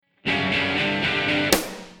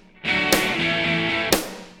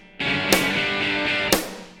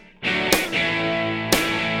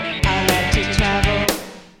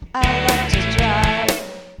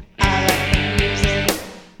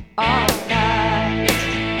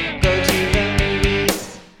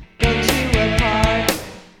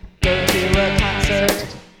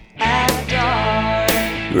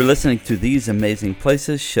You're listening to These Amazing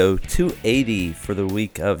Places, show 280 for the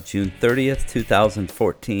week of June 30th,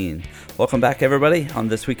 2014. Welcome back, everybody. On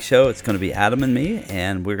this week's show, it's going to be Adam and me,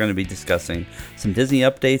 and we're going to be discussing some Disney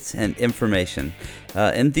updates and information.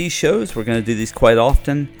 In these shows, we're going to do these quite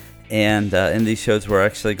often, and in these shows, we're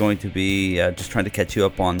actually going to be just trying to catch you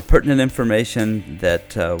up on pertinent information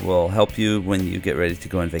that will help you when you get ready to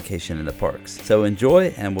go on vacation in the parks. So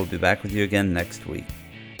enjoy, and we'll be back with you again next week.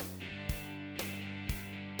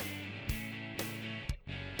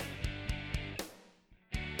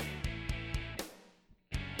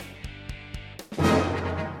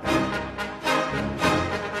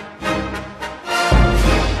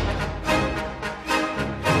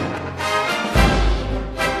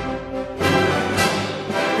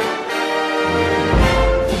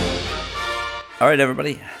 All right,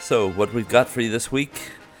 everybody. So what we've got for you this week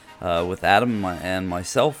with Adam and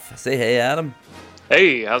myself. Say hey, Adam.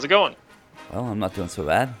 Hey, how's it going? Well, I'm not doing so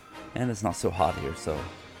bad, and it's not so hot here, so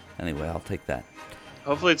anyway, I'll take that.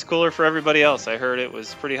 Hopefully it's cooler for everybody else. I heard it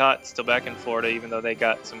was pretty hot still back in Florida, even though they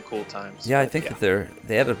got some cool times. Yeah, I think that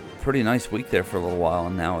they had a pretty nice week there for a little while,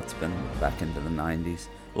 and now it's been back into the 90s.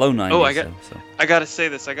 Low 90s. Oh, I gotta say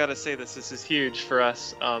this. This is huge for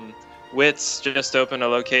us. Wits just opened a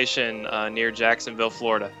location near Jacksonville,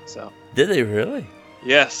 Florida. So did they really?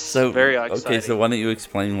 Yes. So very exciting. Okay, so why don't you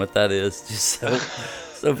explain what that is, just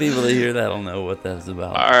so people that hear that will know what that's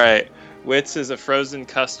about. All right. Wits is a frozen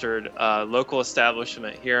custard local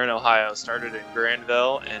establishment here in Ohio. Started in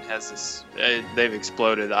Granville and has this. They've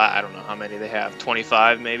exploded. I don't know how many they have.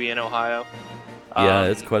 25 maybe in Ohio. Yeah,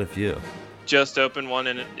 it's quite a few. Just opened one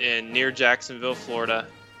in near Jacksonville, Florida.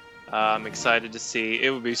 I'm excited to see.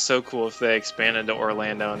 It would be so cool if they expanded to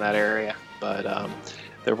Orlando in that area. But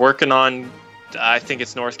they're working on, I think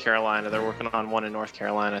it's North Carolina. They're working on one in North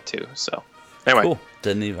Carolina too. So anyway. Cool.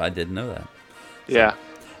 I didn't know that. So, yeah.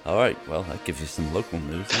 All right. Well, that gives you some local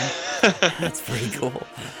news. Huh? That's pretty cool.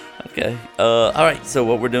 Okay. All right. So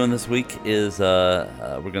what we're doing this week is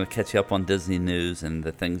we're going to catch you up on Disney news and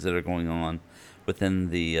the things that are going on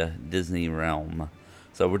within the Disney realm.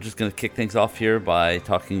 So we're just going to kick things off here by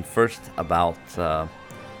talking first about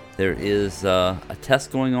there is a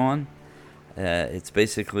test going on. It's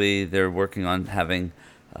basically they're working on having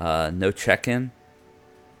no check-in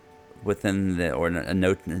within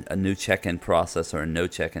a new check-in process or a no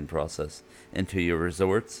check-in process into your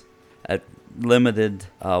resorts at limited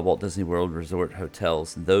Walt Disney World resort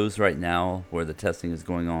hotels. Those right now where the testing is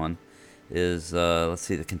going on is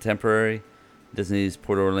the Contemporary, Disney's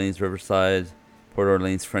Port Orleans Riverside, Port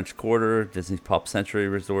Orleans French Quarter, Disney's Pop Century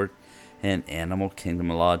Resort, and Animal Kingdom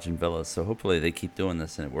Lodge and Villas. So hopefully they keep doing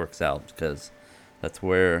this and it works out, because that's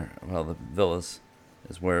where, the Villas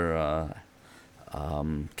is where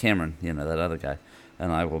Cameron, that other guy,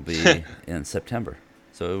 and I will be in September.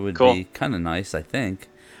 So it would be kind of nice, I think.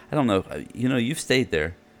 I don't know. You've stayed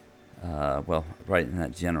there, right in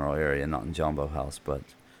that general area, not in Jumbo House, but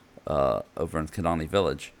over in Kidani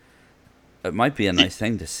Village. It might be a nice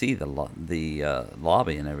thing to see the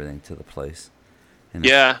lobby and everything to the place.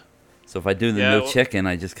 Yeah. So if I do the no check-in,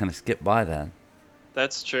 I just kind of skip by that.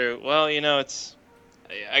 That's true. Well, it's.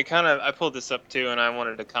 I pulled this up too, and I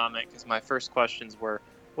wanted to comment because my first questions were,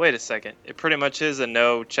 wait a second, it pretty much is a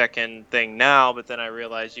no check-in thing now, but then I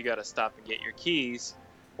realized you got to stop and get your keys.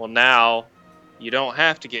 Well, now you don't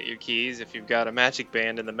have to get your keys if you've got a Magic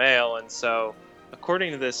Band in the mail, and so.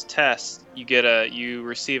 According to this test, you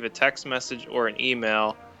receive a text message or an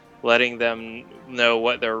email letting them know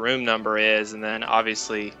what their room number is, and then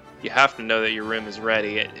obviously you have to know that your room is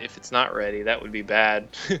ready. If it's not ready, that would be bad.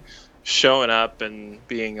 Showing up and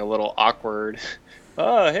being a little awkward.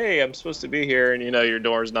 Oh, hey, I'm supposed to be here, and your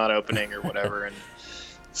door's not opening or whatever.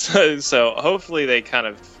 And so hopefully they kind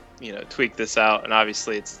of tweak this out, and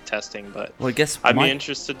obviously it's testing, but I guess I'd be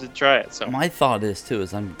interested to try it. So my thought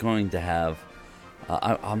is I'm going to have.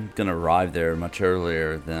 I'm going to arrive there much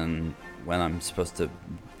earlier than when I'm supposed to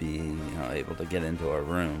be able to get into our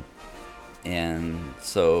room. And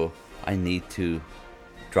so I need to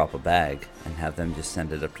drop a bag and have them just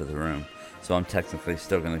send it up to the room. So I'm technically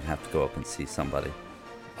still going to have to go up and see somebody.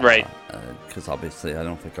 Right. Because obviously I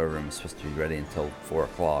don't think our room is supposed to be ready until 4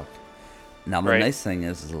 o'clock. Now the nice thing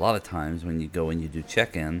is a lot of times when you go and you do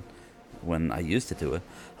check-in, when I used to do it,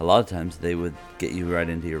 a lot of times they would get you right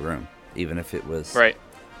into your room. Even if it was,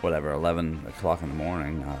 11 o'clock in the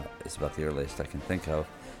morning is about the earliest I can think of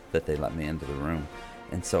that they let me into the room.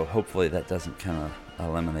 And so hopefully that doesn't kind of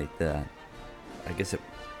eliminate that. I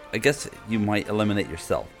guess you might eliminate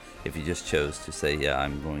yourself if you just chose to say, yeah,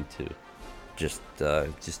 I'm going to just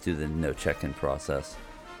do the no check-in process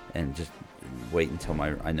and just wait until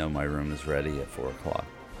I know my room is ready at 4 o'clock.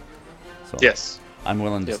 So Yes. I'm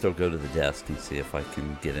willing to Yep. still go to the desk and see if I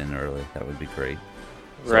can get in early. That would be great.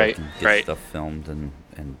 So I Right. can get Right. stuff filmed and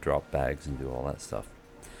drop bags and do all that stuff.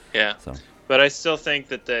 Yeah. So But I still think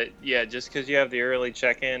that just because you have the early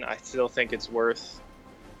check-in, I still think it's worth.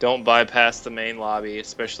 Don't bypass the main lobby,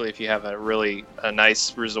 especially if you have a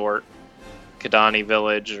nice resort, Kidani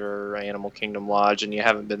Village or Animal Kingdom Lodge, and you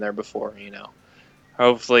haven't been there before.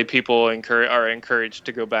 Hopefully people are encouraged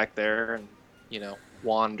to go back there and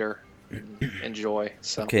wander and enjoy.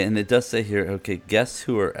 So okay, and it does say here, okay, guests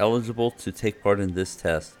who are eligible to take part in this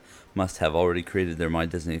test must have already created their My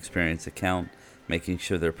Disney Experience account, making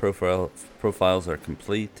sure their profiles are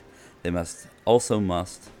complete. They must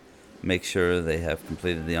make sure they have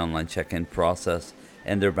completed the online check-in process,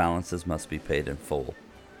 and their balances must be paid in full.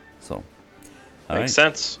 So, all makes right.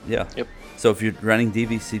 sense. Yeah. Yep. So if you're running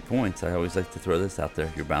DVC points, I always like to throw this out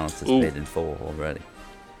there. Your balance is Ooh. paid in full already.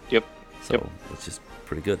 Yep. So Yep. it's just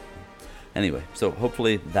pretty good. Anyway, so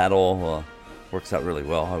hopefully that all works out really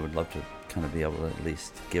well. I would love to kind of be able to at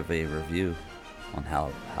least give a review on how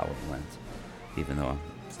it went, even though I'm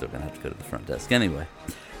still going to have to go to the front desk anyway.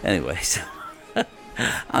 So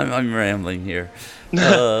I'm rambling here. All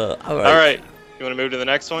right. All right. You want to move to the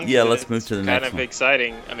next one? Yeah, let's move to the next Kind of one.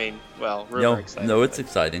 exciting. I mean, rumor exciting. No, it's but-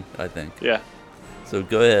 exciting, I think. Yeah. So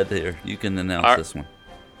go ahead here. You can announce All- this one.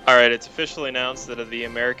 All right, it's officially announced that the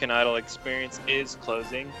American Idol experience is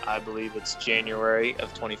closing. I believe it's January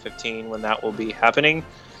of 2015 when that will be happening.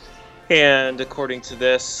 And according to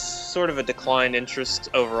this, sort of a declined interest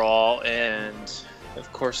overall. And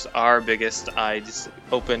of course, our biggest eyes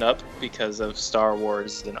open up because of Star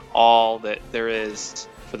Wars and all that there is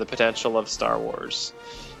for the potential of Star Wars.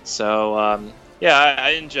 So,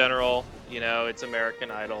 in general, it's American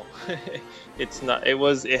Idol. It's not.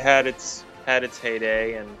 It had its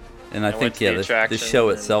heyday, And I went think, to the the attractions show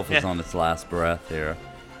and- itself is yeah. on its last breath here.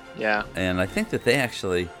 yeah, And I think that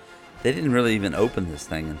they didn't really even open this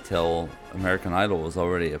thing until American Idol was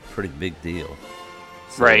already a pretty big deal.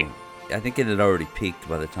 So Right. I think it had already peaked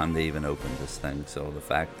by the time they even opened this thing. So the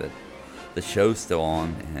fact that the show's still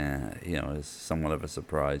on, is somewhat of a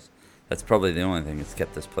surprise. That's probably the only thing that's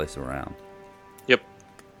kept this place around. yep.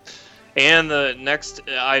 And the next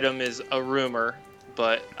item is a rumor,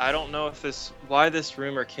 but I don't know why this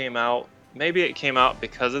rumor came out. Maybe it came out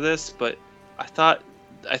because of this, but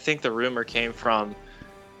I think the rumor came from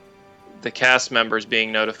the cast members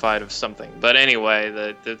being notified of something. But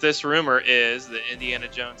anyway, this rumor is that Indiana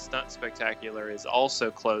Jones Stunt Spectacular is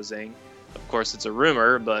also closing. Of course, it's a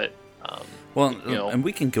rumor, but and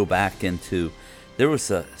we can go back into, there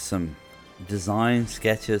was some design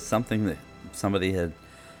sketches, something that somebody had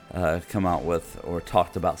come out with or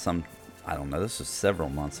talked about I don't know, this was several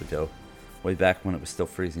months ago, way back when it was still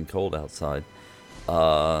freezing cold outside,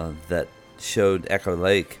 that showed Echo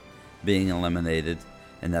Lake being eliminated,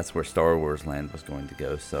 and that's where Star Wars Land was going to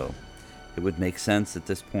go. So it would make sense at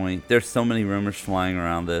this point. There's so many rumors flying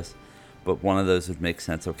around this, but one of those would make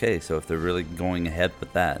sense. Okay, so if they're really going ahead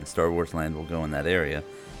with that, and Star Wars Land will go in that area,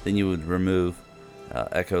 then you would remove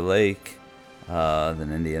Echo Lake,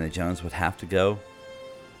 then Indiana Jones would have to go,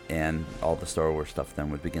 and all the Star Wars stuff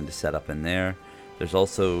then would begin to set up in there. There's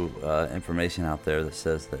also information out there that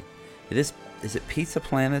says that is it Pizza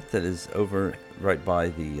Planet that is over right by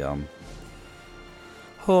the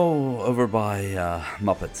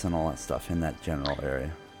Muppets and all that stuff in that general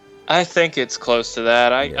area. I think it's close to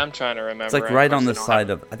that. Yeah. I'm trying to remember. It's like right on the side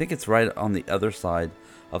of, I think it's right on the other side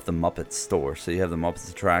of the Muppets store. So you have the Muppets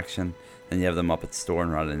attraction, and you have the Muppets store,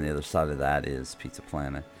 and right on the other side of that is Pizza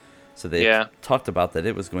Planet. So they talked about that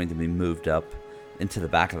it was going to be moved up into the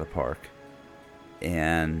back of the park,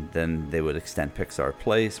 and then they would extend Pixar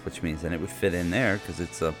Place, which means then it would fit in there because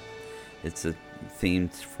it's a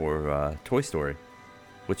themed for Toy Story,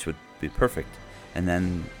 which would be perfect. And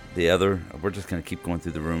then we're just going to keep going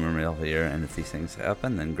through the rumor mill here, and if these things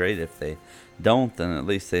happen, then great. If they don't, then at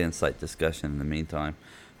least they incite discussion in the meantime.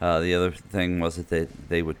 The other thing was that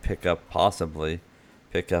they would possibly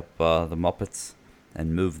pick up the Muppets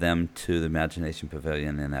and move them to the Imagination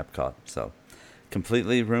Pavilion in Epcot. So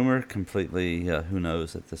completely rumor, completely who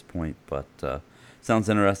knows at this point, but sounds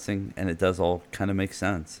interesting, and it does all kind of make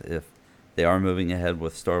sense if they are moving ahead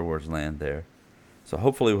with Star Wars Land there. So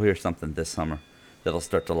hopefully we'll hear something this summer that'll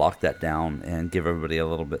start to lock that down and give everybody a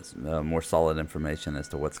little bit more solid information as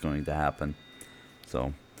to what's going to happen.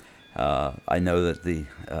 So I know that the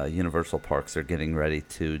Universal Parks are getting ready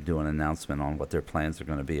to do an announcement on what their plans are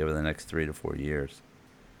going to be over the next 3 to 4 years.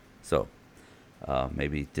 So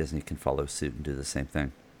maybe Disney can follow suit and do the same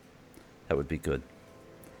thing. That would be good.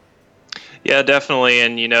 Yeah, definitely.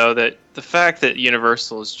 And that the fact that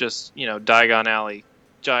Universal is just Diagon Alley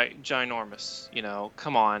ginormous.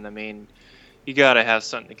 Come on. I mean, you got to have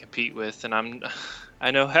something to compete with. And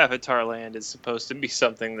I know Avatar Land is supposed to be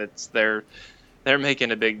something that's they're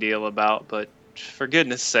making a big deal about, but for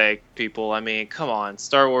goodness sake, people, I mean, come on.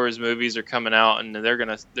 Star Wars movies are coming out, and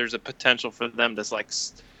there's a potential for them to like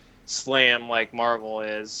slam like Marvel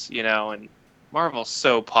is, and Marvel's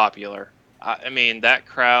so popular. I mean, that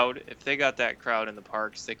crowd, if they got that crowd in the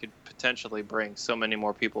parks, they could potentially bring so many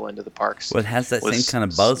more people into the parks. Well, it has that same kind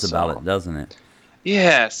of buzz about it, doesn't it?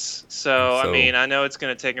 Yes. So, I mean, I know it's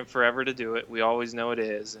going to take them forever to do it. We always know it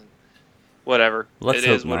is. And whatever. It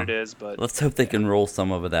is what it is. But let's hope they can roll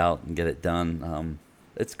some of it out and get it done.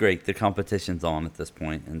 It's great. The competition's on at this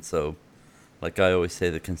point. And so, like I always say,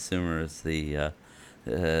 the consumer is they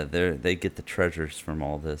get the treasures from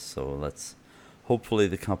all this. So hopefully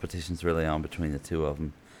the competition's really on between the two of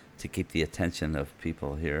them to keep the attention of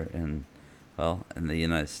people here in the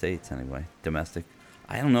United States anyway, domestic.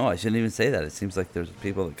 I don't know. I shouldn't even say that. It seems like there's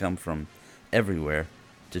people that come from everywhere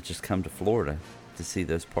to just come to Florida to see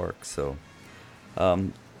those parks. So,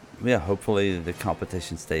 hopefully the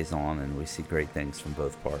competition stays on and we see great things from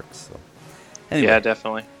both parks. So, anyway, yeah,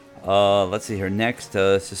 definitely. Let's see here. Next,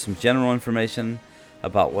 just some general information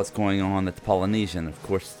about what's going on at the Polynesian. Of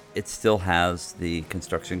course, it still has the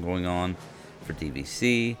construction going on for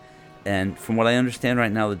DVC, and from what I understand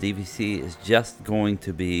right now, the DVC is just going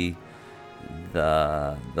to be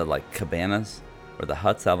the like cabanas or the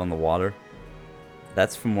huts out on the water.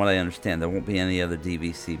 That's from what I understand. There won't be any other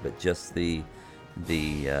DVC, but just the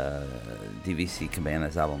DVC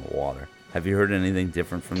cabanas out on the water. Have you heard anything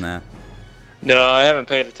different from that? No, I haven't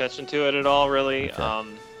paid attention to it at all, really. Okay.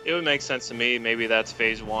 It would make sense to me. Maybe that's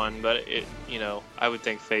phase one, but I would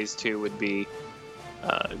think phase two would be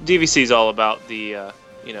DVC is all about the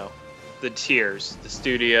tiers, the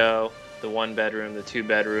studio, the 1-bedroom, the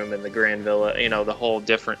 2-bedroom, and the grand villa. The whole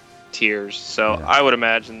different tiers. So yeah. I would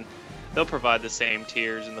imagine they'll provide the same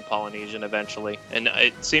tiers in the Polynesian eventually. And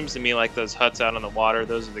it seems to me like those huts out on the water,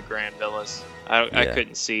 those are the grand villas. I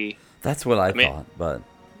couldn't see. That's what I thought, but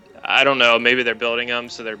I don't know. Maybe they're building them,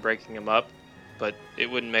 so they're breaking them up. But it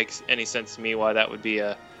wouldn't make any sense to me why that would be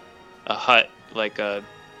a hut, like a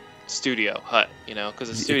studio hut, because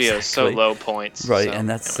the studio is so low points. Right, so, and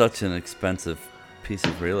that's such an expensive piece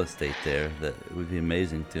of real estate there that it would be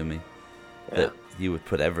amazing to me that you would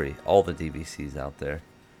put all the DVCs out there.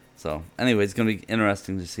 So, anyway, it's going to be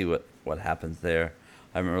interesting to see what happens there.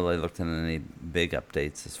 I haven't really looked into any big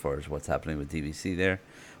updates as far as what's happening with DVC there.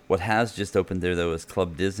 What has just opened there, though, is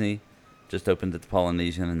Club Disney. Just opened at the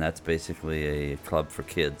Polynesian, and that's basically a club for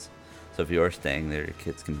kids. So if you are staying there, your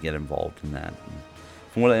kids can get involved in that. And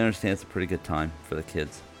from what I understand, it's a pretty good time for the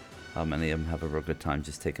kids. Many of them have a real good time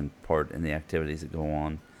just taking part in the activities that go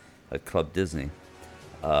on at Club Disney.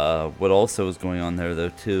 What also is going on there, though,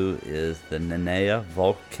 too, is the Nanea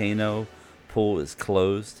Volcano Pool is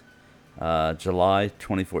closed July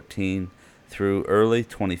 2014 through early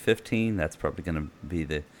 2015. That's probably going to be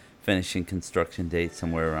the finishing construction date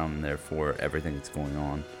somewhere around there for everything that's going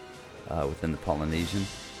on within the Polynesian.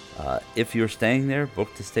 If you're staying there,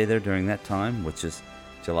 book to stay there during that time, which is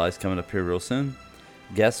July's coming up here real soon.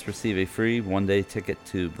 Guests receive a free one-day ticket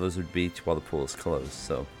to Blizzard Beach while the pool is closed.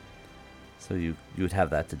 So you would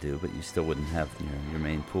have that to do, but you still wouldn't have your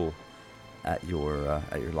main pool at your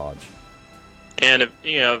lodge. And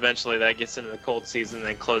eventually that gets into the cold season, and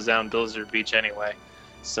they close down Blizzard Beach anyway.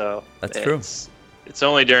 So that's true. It's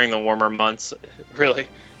only during the warmer months, really.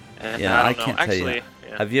 And I can't tell you.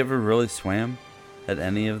 Yeah. Have you ever really swam at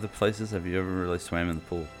any of the places? Have you ever really swam in the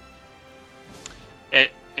pool?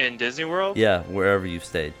 In Disney World? Yeah, wherever you've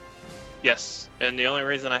stayed. Yes, and the only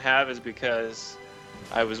reason I have is because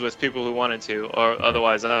I was with people who wanted to, or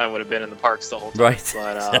otherwise I would have been in the parks the whole time. Right.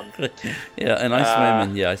 But, exactly. Yeah, and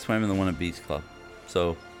I swam in the one at Beach Club.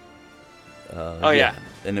 So.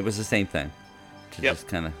 And it was the same thing. To just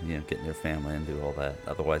kind of get in your family and do all that.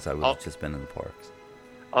 Otherwise, I would have just been in the parks.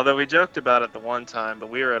 Although we joked about it the one time, but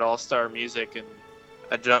we were at All Star Music and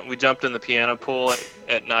we jumped in the piano pool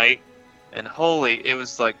at night, and it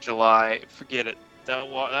was like July. Forget it. That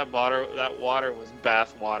water was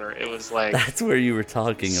bath water. It was like that's where you were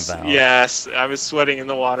talking about. Yes, I was sweating in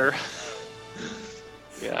the water.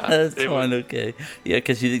 Yeah, that's fine. Okay, yeah,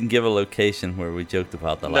 because you didn't give a location where we joked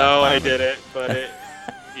about the last No, time. I didn't, but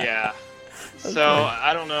yeah. Okay. So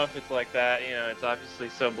I don't know if it's like that. It's obviously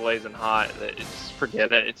so blazing hot that just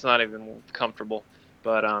forget it. It's not even comfortable.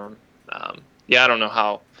 But I don't know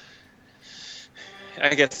how.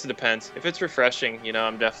 I guess it depends. If it's refreshing,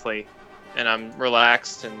 I'm definitely, and I'm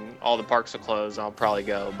relaxed, and all the parks are closed, I'll probably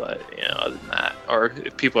go. But other than that, or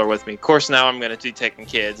if people are with me, of course, now I'm going to be taking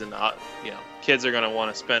kids, and kids are going to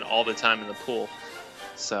want to spend all the time in the pool.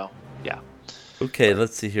 So, yeah. Okay,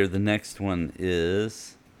 let's see here. The next one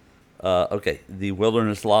is, the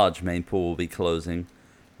Wilderness Lodge main pool will be closing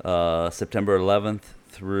September 11th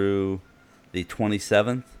through the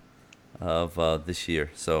 27th of this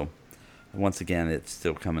year. So, once again, it's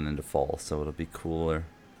still coming into fall, so it'll be cooler.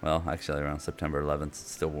 Well, actually, around September 11th,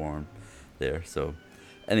 it's still warm there. So,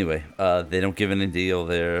 anyway, they don't give any deal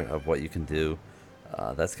there of what you can do.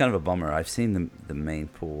 That's kind of a bummer. I've seen the main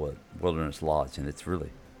pool at Wilderness Lodge, and it's really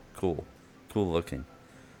cool looking.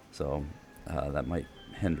 So that might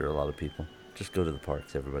hinder a lot of people. Just go to the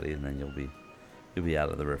parks, everybody, and then you'll be out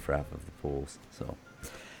of the riffraff of the pools. So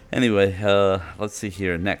anyway, let's see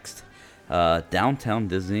here. Next, Downtown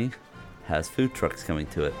Disney has food trucks coming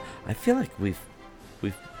to it. I feel like we've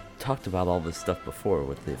talked about all this stuff before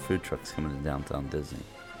with the food trucks coming to Downtown Disney.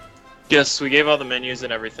 Yes, we gave all the menus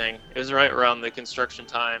and everything. It was right around the construction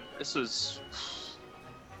time. I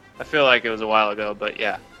feel like it was a while ago, but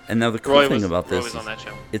yeah. And now the cool thing about Roy this was on that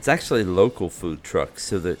show. It's actually local food trucks,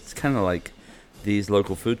 so that it's kind of like these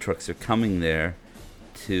local food trucks are coming there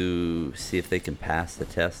to see if they can pass the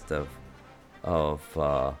test of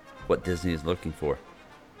what Disney is looking for.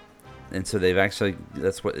 And so they've actually,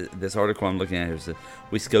 that's what this article I'm looking at here is that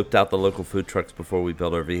we scoped out the local food trucks before we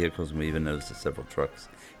built our vehicles, and we even noticed that several trucks,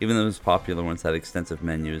 even those popular ones, had extensive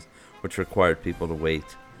menus, which required people to wait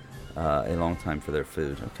a long time for their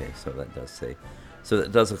food. Okay, so that does say. So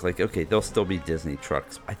that does look like, okay, there'll still be Disney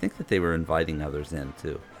trucks. I think that they were inviting others in,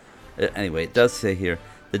 too. Anyway, it does say here,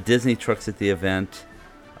 the Disney trucks at the event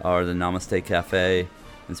are the Namaste Cafe,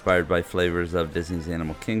 inspired by flavors of Disney's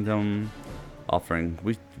Animal Kingdom, offering,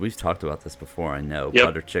 we've talked about this before, I know, Yep.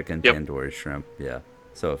 butter chicken, Yep. tandoori shrimp, yeah.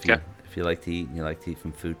 So if you like to eat and you like to eat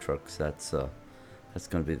from food trucks, that's going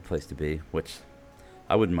to be the place to be, which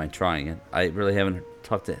I wouldn't mind trying it. I really haven't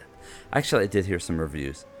talked to, actually I did hear some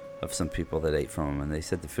reviews of some people that ate from them, and they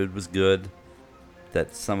said the food was good,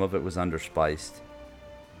 that some of it was underspiced,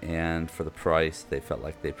 and for the price, they felt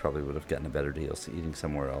like they probably would have gotten a better deal eating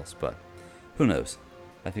somewhere else, but who knows?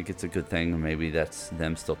 I think it's a good thing, and maybe that's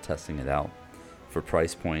them still testing it out for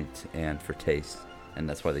price point and for taste, and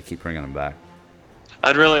that's why they keep bringing them back.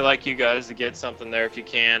 I'd really like you guys to get something there if you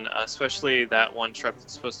can, especially that one truck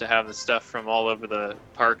that's supposed to have the stuff from all over the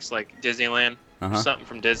parks, like Disneyland. Something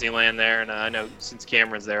from Disneyland there, and I know since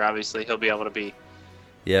Cameron's there, obviously he'll be able to be,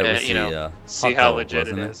 Yeah, it was see hot how dog, legit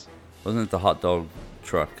it wasn't is. Wasn't it the hot dog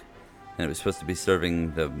truck? And it was supposed to be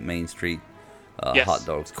serving the Main Street Yes. hot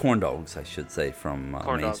dogs, corn dogs, I should say, from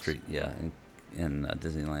Corn Main dogs. Street, yeah, in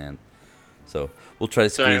Disneyland. So we'll try to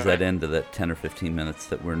squeeze that into that 10 or 15 minutes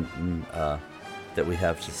that that we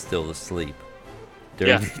have to still to sleep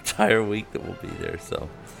during the entire week that we'll be there. So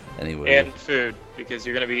anyway, And food, because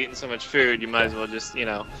you're going to be eating so much food, you might as well just,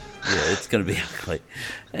 yeah, it's gonna be ugly.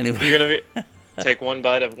 Anyway, you're going to take one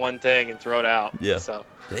bite of one thing and throw it out. Yeah. So,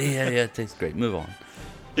 yeah, it tastes great. Move on.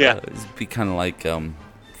 yeah. It'd be kind of like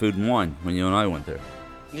Food and Wine when you and I went there.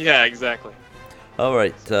 Yeah, exactly. All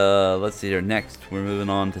right, let's see here. Next, we're moving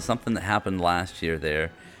on to something that happened last year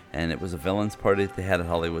there, and it was a villains party that they had at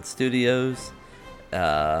Hollywood Studios.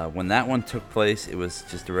 When that one took place, it was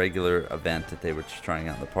just a regular event that they were just trying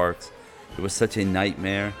out in the parks. It was such a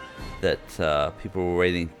nightmare that people were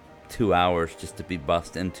waiting 2 hours just to be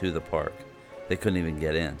bussed into the park. They couldn't even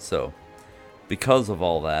get in. So because of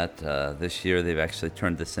all that, this year they've actually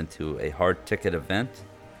turned this into a hard ticket event,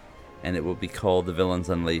 and it will be called the Villains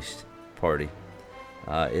Unleashed Party.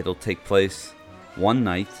 It'll take place one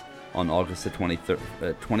night on August the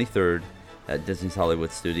 23rd at Disney's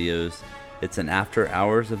Hollywood Studios. It's an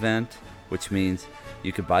after-hours event, which means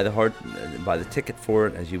you could buy the ticket for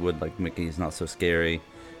it, as you would like Mickey's Not So Scary,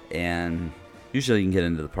 and usually you can get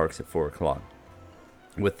into the parks at 4 o'clock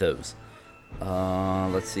with those.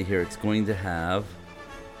 Let's see here. It's going to have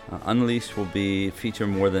Unleashed will feature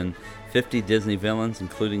more than 50 Disney villains,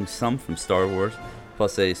 including some from Star Wars,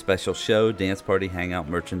 plus a special show, dance party, hangout,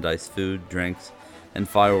 merchandise, food, drinks, and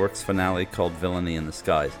fireworks finale called Villainy in the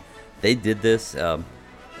Skies. They did this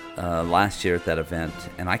last year at that event,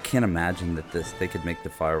 and I can't imagine that they could make the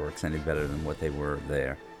fireworks any better than what they were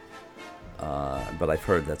there. But I've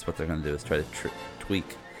heard that's what they're going to do, is try to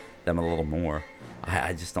tweak them a little more.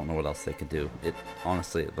 I just don't know what else they could do.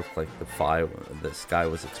 Honestly, it looked like the sky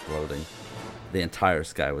was exploding. The entire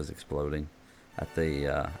sky was exploding from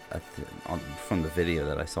the video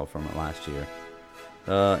that I saw from it last year.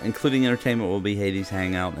 Including entertainment will be Hades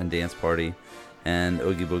Hangout and Dance Party and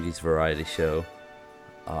Oogie Boogie's Variety Show.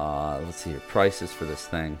 Let's see here. Prices for this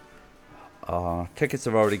thing. Tickets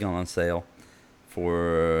have already gone on sale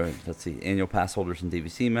for, annual pass holders and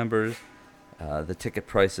DVC members. The ticket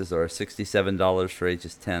prices are $67 for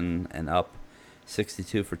ages 10 and up,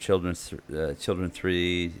 $62 for children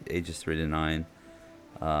 3 ages 3 to 9,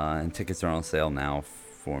 and tickets are on sale now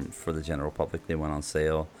for the general public. They went on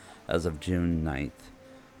sale as of June 9th.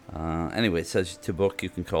 Anyway, it says to book you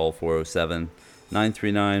can call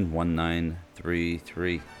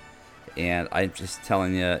 407-939-1933. And I'm just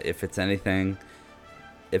telling you, if it's anything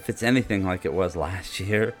like it was last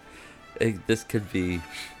year, this could be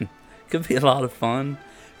could be a lot of fun.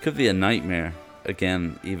 Could be a nightmare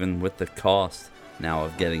again, even with the cost now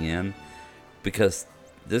of getting in, because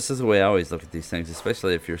this is the way I always look at these things,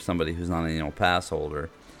 especially if you're somebody who's not an annual pass holder.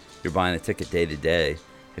 You're buying a ticket day to day.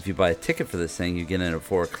 If you buy a ticket for this thing, you get in at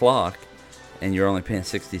 4 o'clock, and you're only paying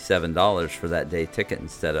 $67 for that day ticket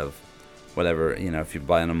instead of whatever. If you're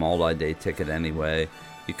buying a multi-day ticket anyway,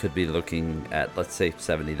 you could be looking at, let's say,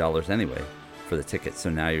 $70 anyway for the ticket. So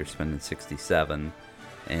now you're spending $67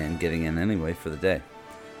 and getting in anyway for the day.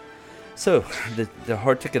 So the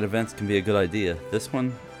hard ticket events can be a good idea. This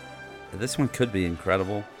one could be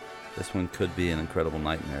incredible. This one could be an incredible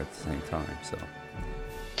nightmare at the same time. So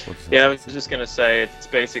yeah, I was just gonna say it's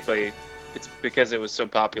because it was so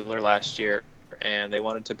popular last year, and they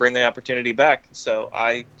wanted to bring the opportunity back. So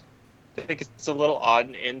I think it's a little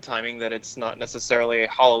odd in timing that it's not necessarily a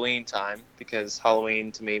Halloween time, because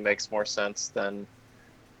Halloween to me makes more sense than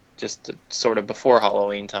just sort of before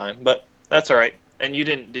Halloween time. But that's all right. And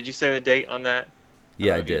did you say the date on that?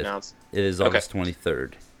 Yeah, I did. It is August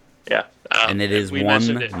 23rd. Yeah. And it is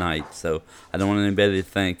one night, so I don't want anybody to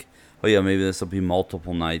think, oh yeah, maybe this will be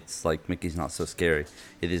multiple nights like Mickey's Not So Scary.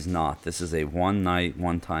 It is not. This is a one night,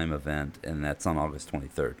 one time event, and that's on August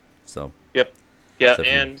 23rd. So. Yep. Yeah,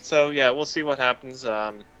 we'll see what happens.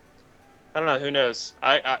 I don't know. Who knows?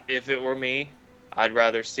 If it were me, I'd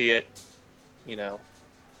rather see it,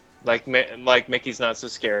 like Mickey's Not So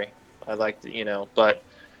Scary. I like to, but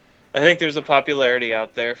I think there's a popularity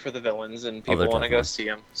out there for the villains, and people want to go see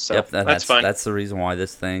them. So that's fine. That's the reason why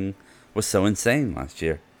this thing was so insane last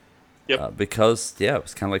year. Yep. Because it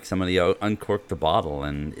was kind of like somebody uncorked the bottle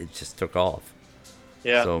and it just took off.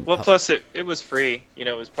 Yeah. So, plus it was free.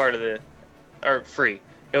 It was part of free.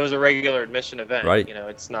 It was a regular admission event. Right.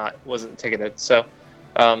 Wasn't ticketed. So,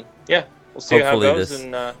 we'll see how it goes.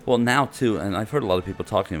 Well, now too, and I've heard a lot of people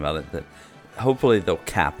talking about it, that hopefully they'll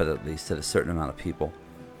cap it at least at a certain amount of people,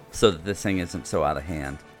 so that this thing isn't so out of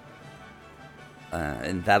hand,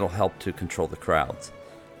 and that'll help to control the crowds.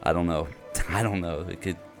 I don't know. It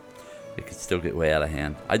could still get way out of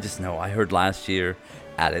hand. I just know I heard last year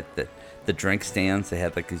at it that the drink stands, they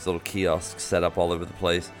had like these little kiosks set up all over the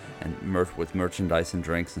place, and with merchandise and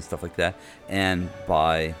drinks and stuff like that. And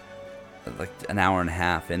by like an hour and a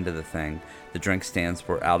half into the thing, the drink stands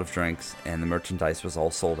were out of drinks and the merchandise was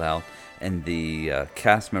all sold out. And the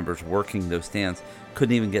cast members working those stands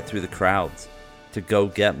couldn't even get through the crowds to go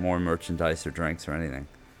get more merchandise or drinks or anything.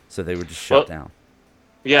 So they were just shut down.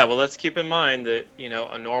 Yeah, well, let's keep in mind that,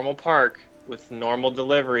 a normal park with normal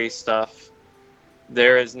delivery stuff,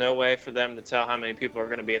 there is no way for them to tell how many people are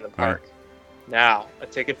going to be in the park. Right. Now, a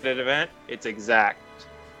ticketed event, it's exact.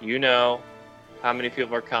 You know how many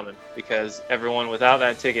people are coming, because everyone without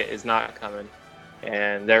that ticket is not coming.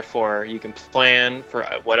 And therefore, you can plan for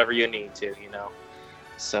whatever you need to,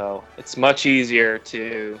 So it's much easier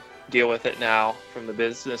to deal with it now from the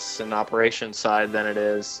business and operations side than it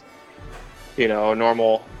is, a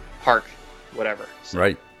normal park, whatever. So.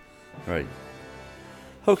 Right.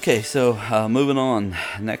 Okay, so moving on.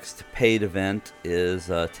 Next paid event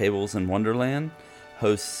is Tables in Wonderland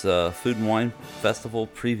hosts Food and Wine Festival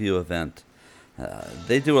preview event.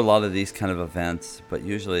 They do a lot of these kind of events, but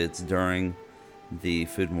usually it's during the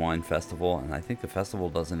Food and Wine Festival, and I think the festival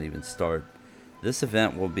doesn't even start. This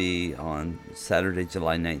event will be on Saturday,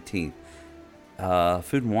 July 19th.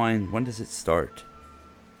 Food and Wine, when does it start?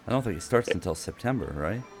 I don't think it starts until September,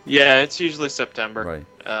 right? Yeah, it's usually September. Right.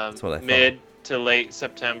 That's what I thought. Mid to late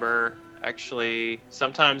September. Actually,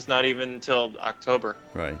 sometimes not even until October.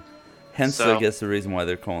 Right. Hence, I guess the reason why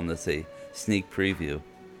they're calling this a sneak preview.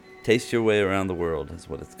 Taste Your Way Around the World is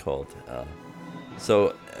what it's called.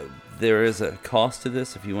 So there is a cost to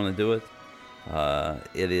this if you want to do it.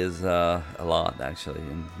 It is a lot, actually,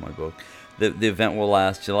 in my book. The event will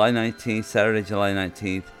last Saturday, July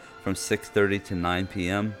 19th, from 6:30 to 9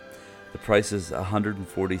 p.m. The price is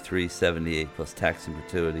 $143.78 plus tax and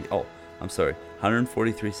gratuity. Oh, I'm sorry,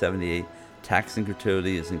 $143.78. Tax and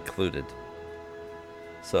gratuity is included.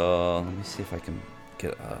 So let me see if I can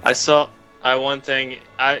get.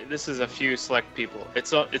 This is a few select people.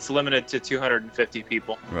 It's limited to 250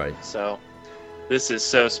 people. Right. So this is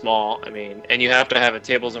so small. I mean, and you have to have a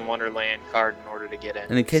Tables in Wonderland card in order to get in.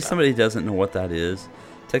 And in case somebody doesn't know what that is,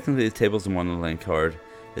 technically the Tables in Wonderland card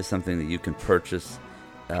is something that you can purchase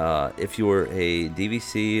if you're a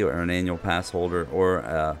DVC or an annual pass holder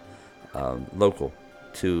or local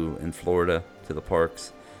in Florida to the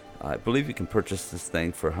parks. I believe you can purchase this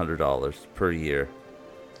thing for $100 per year,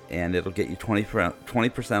 and it'll get you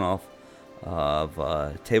 20% off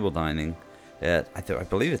of table dining at I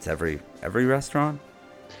believe it's every restaurant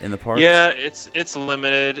in the park. Yeah, it's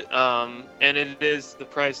limited, and the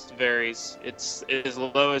price varies. It's as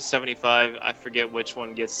low as $75. I forget which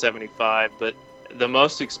one gets $75, but the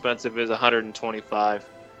most expensive is $125.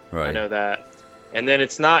 Right. I know that. And then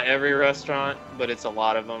it's not every restaurant, but it's a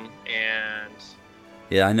lot of them. And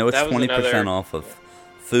yeah, I know it's 20% off of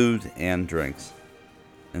food and drinks,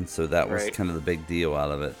 and so that was kind of the big deal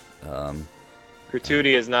out of it.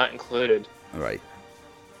 Gratuity is not included. Right.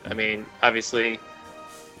 I mean, obviously,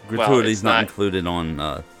 gratuity is not included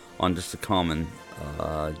on just a common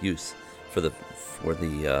use for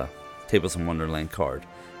the Tables in Wonderland card.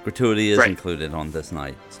 Gratuity is included on this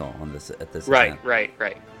night, so at this event. Right.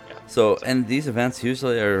 Yeah. So, and these events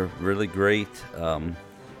usually are really great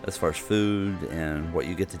as far as food and what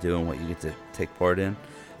you get to do and what you get to take part in.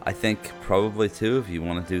 I think probably too, if you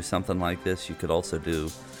want to do something like this, you could also do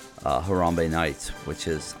Harambe Nights, which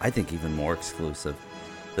is, I think, even more exclusive.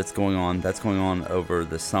 That's going on over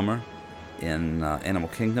the summer in Animal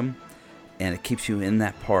Kingdom, and it keeps you in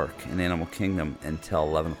that park in Animal Kingdom until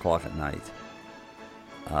 11 o'clock at night.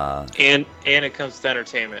 And it comes to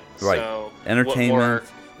entertainment. Right. So entertainment,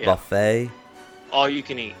 buffet. All you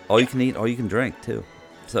can eat. All you can eat, all you can drink, too.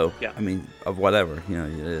 So, yeah. I mean, of whatever, it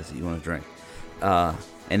is that you want to drink.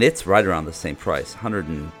 And it's right around the same price,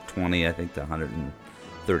 $120, I think, to $130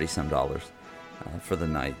 some for the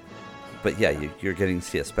night. But yeah, you're getting to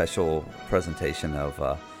see a special presentation of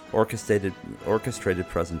orchestrated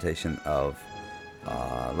presentation of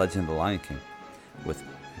Legend of the Lion King with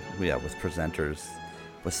presenters,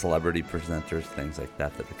 with celebrity presenters, things like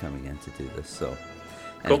that are coming in to do this. So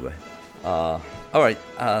anyway, all right.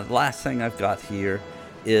 Last thing I've got here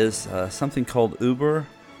is something called Uber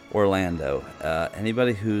Orlando.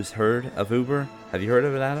 Anybody who's heard of Uber? Have you heard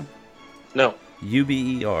of it, Adam? No.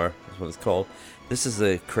 UBER is what it's called. This is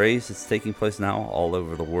a craze that's taking place now all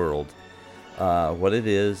over the world. What it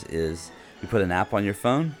is you put an app on your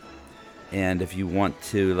phone, and if you want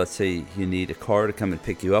to, let's say you need a car to come and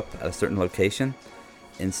pick you up at a certain location,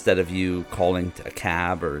 instead of you calling a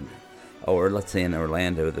cab or let's say in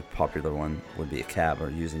Orlando, the popular one would be a cab or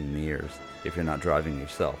using mirrors if you're not driving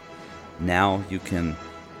yourself. Now you can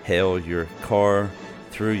hail your car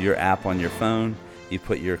through your app on your phone. You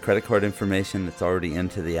put your credit card information that's already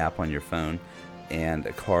into the app on your phone, and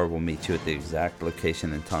a car will meet you at the exact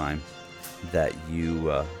location and time that you've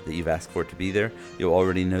asked for it to be there. You'll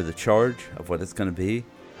already know the charge of what it's going to be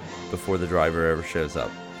before the driver ever shows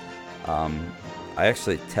up. I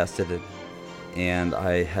actually tested it, and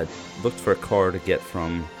I had looked for a car to get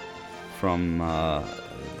from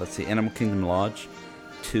let's see, Animal Kingdom Lodge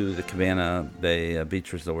to the Cabana Bay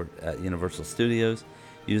Beach Resort at Universal Studios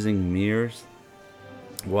using mirrors.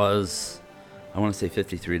 Was, I want to say,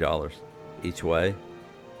 $53 each way,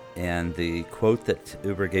 and the quote that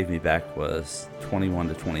Uber gave me back was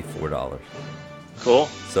 $21 to $24. Cool.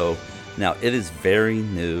 So now it is very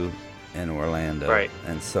new in Orlando, right?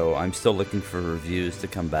 And so I'm still looking for reviews to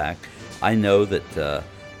come back. I know that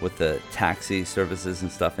with the taxi services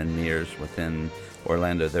and stuff in mirrors within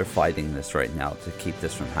Orlando, they're fighting this right now to keep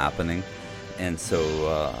this from happening. And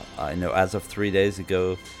so I know as of 3 days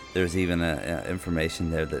ago, there's even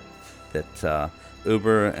information there that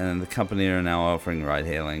Uber and the company are now offering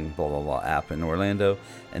ride-hailing, blah, blah, blah, app in Orlando.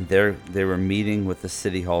 And they were meeting with the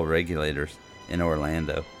City Hall regulators in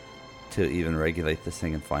Orlando to even regulate this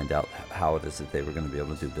thing and find out how it is that they were going to be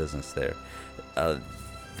able to do business there.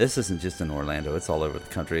 This isn't just in Orlando. It's all over the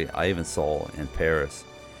country. I even saw in Paris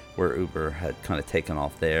where Uber had kind of taken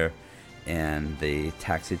off there, and the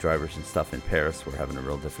taxi drivers and stuff in Paris were having a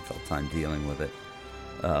real difficult time dealing with it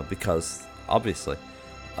because, obviously,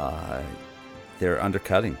 they're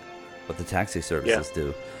undercutting what the taxi services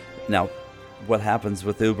do. Now, what happens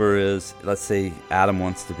with Uber is, let's say Adam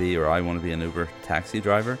wants to be, or I want to be an Uber taxi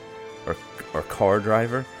driver or car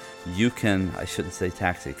driver. You can, I shouldn't say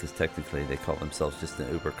taxi because technically they call themselves just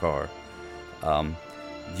an Uber car.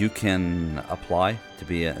 You can apply to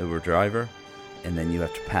be an Uber driver, and then you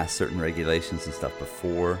have to pass certain regulations and stuff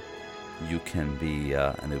before you can be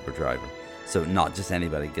an Uber driver. So not just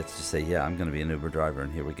anybody gets to say, yeah, I'm going to be an Uber driver,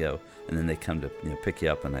 and here we go. And then they come to pick you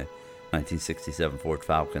up in a 1967 Ford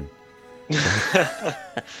Falcon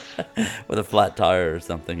with a flat tire or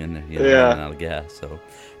something, and running out of gas. So,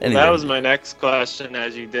 anyway, that was my next question.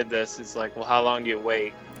 As you did this, it's like, well, how long do you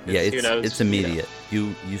wait? Yeah, it's immediate.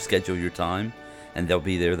 You schedule your time, and they'll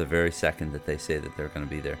be there the very second that they say that they're going to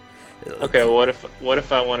be there. Okay, well, what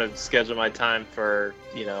if I want to schedule my time for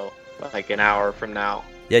like an hour from now?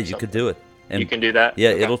 Yeah, you could do it. And you can do that? Yeah,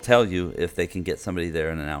 okay. It'll tell you if they can get somebody there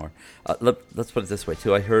in an hour. Let's put it this way,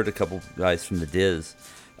 too. I heard a couple guys from the Diz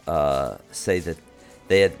say that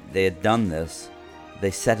they had done this.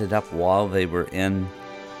 They set it up while they were in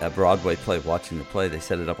a Broadway play, watching the play. They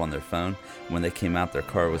set it up on their phone. When they came out, their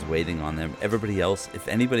car was waiting on them. Everybody else, if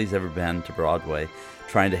anybody's ever been to Broadway,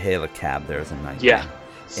 trying to hail a cab there is a nightmare. Yeah,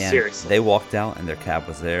 and seriously. They walked out, and their cab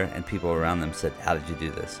was there, and people around them said, "How did you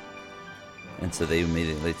do this?" And so they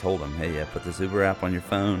immediately told them, "Hey, yeah, put this Uber app on your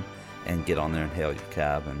phone and get on there and hail your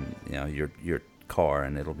cab and your car,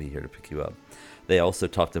 and it'll be here to pick you up." They also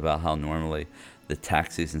talked about how normally the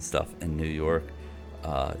taxis and stuff in New York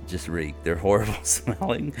just reek. They're horrible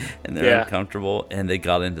smelling, and they're uncomfortable. And they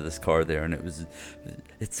got into this car there, and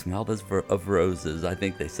it smelled of roses. I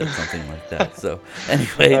think they said something like that. So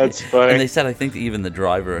anyway, that's funny. And they said I think even the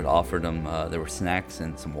driver had offered them there were snacks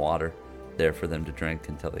and some water there for them to drink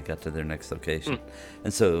until they got to their next location.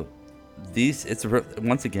 And so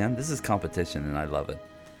once again, this is competition, and I love it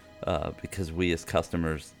because we as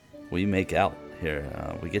customers, we make out here.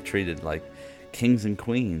 We get treated like kings and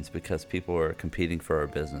queens because people are competing for our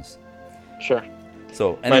business. Sure.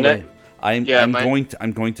 So anyway, I'm going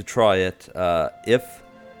to try it.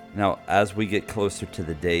 Now as we get closer to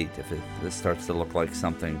the date, if this starts to look like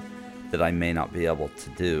something that I may not be able to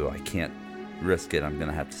do, I can't risk it. I'm going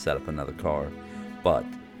to have to set up another car. But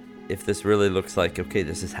if this really looks like okay,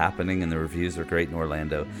 this is happening and the reviews are great in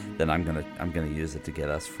Orlando, then I'm gonna use it to get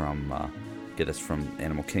us from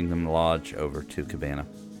Animal Kingdom Lodge over to Cabana.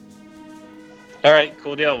 All right,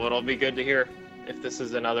 cool deal. Well, it'll be good to hear if this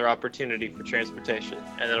is another opportunity for transportation,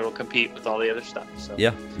 and it'll compete with all the other stuff. So.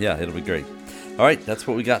 Yeah, it'll be great. All right, that's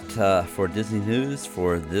what we got for Disney News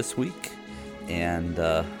for this week, and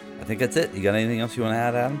I think that's it. You got anything else you want to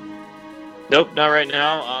add, Adam? Nope, not right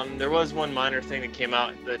now. There was one minor thing that came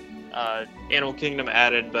out that Animal Kingdom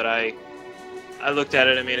added, but I looked at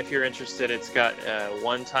it. I mean, if you're interested, it's got a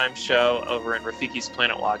one-time show over in Rafiki's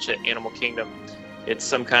Planet Watch at Animal Kingdom. It's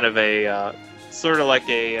some kind of a sort of like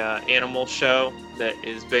a animal show that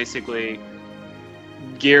is basically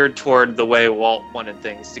geared toward the way Walt wanted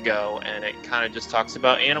things to go, and it kind of just talks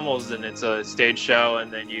about animals, and it's a stage show,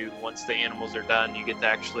 and then once the animals are done, you get to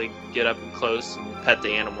actually get up and close and pet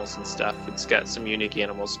the animals and stuff. It's got some unique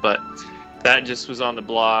animals, but that just was on the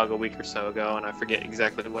blog a week or so ago, and I forget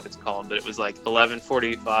exactly what it's called, but it was like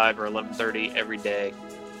 11:45 or 11:30 every day.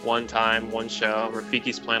 One time, one show.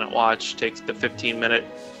 Rafiki's Planet Watch takes the 15-minute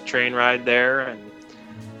train ride there, and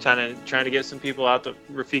trying to get some people out to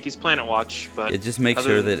Rafiki's Planet Watch. But just make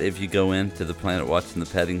sure that if you go into the Planet Watch and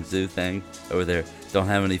the petting zoo thing over there, don't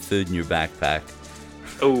have any food in your backpack.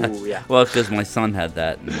 Oh, yeah. Well, because my son had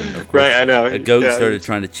that. And of course, right, I know. A goat started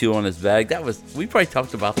trying to chew on his bag. We probably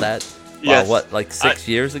talked about that. Yes. Like 6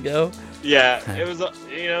 years ago? Yeah, it was.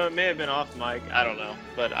 It may have been off mic. I don't know,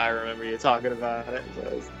 but I remember you talking about it.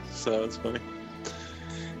 So it's funny.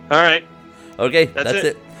 All right. Okay, that's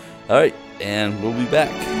it. All right, and we'll be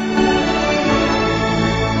back.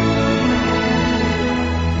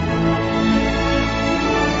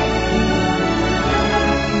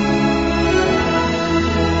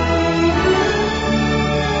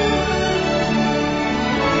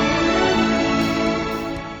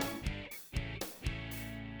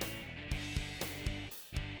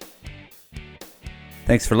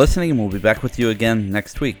 Thanks for listening, and we'll be back with you again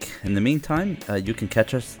next week. In the meantime, you can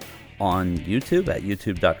catch us on YouTube at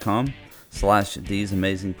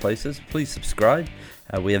youtube.com/theseamazingplaces. Please subscribe.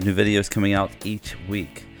 We have new videos coming out each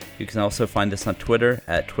week. You can also find us on Twitter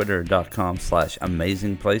at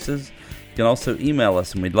twitter.com/amazingplaces. You can also email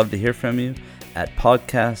us, and we'd love to hear from you at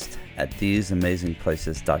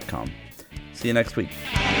podcast@theseamazingplaces.com. See you next week.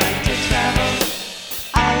 I like to travel.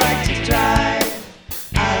 I like to drive.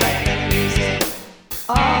 I like the music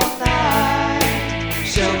all night.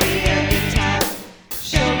 Show me a good time.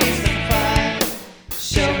 Show me some fun.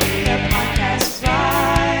 Show me a podcast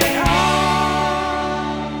right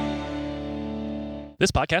on.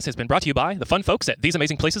 This podcast has been brought to you by the fun folks at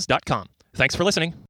theseamazingplaces.com. Thanks for listening.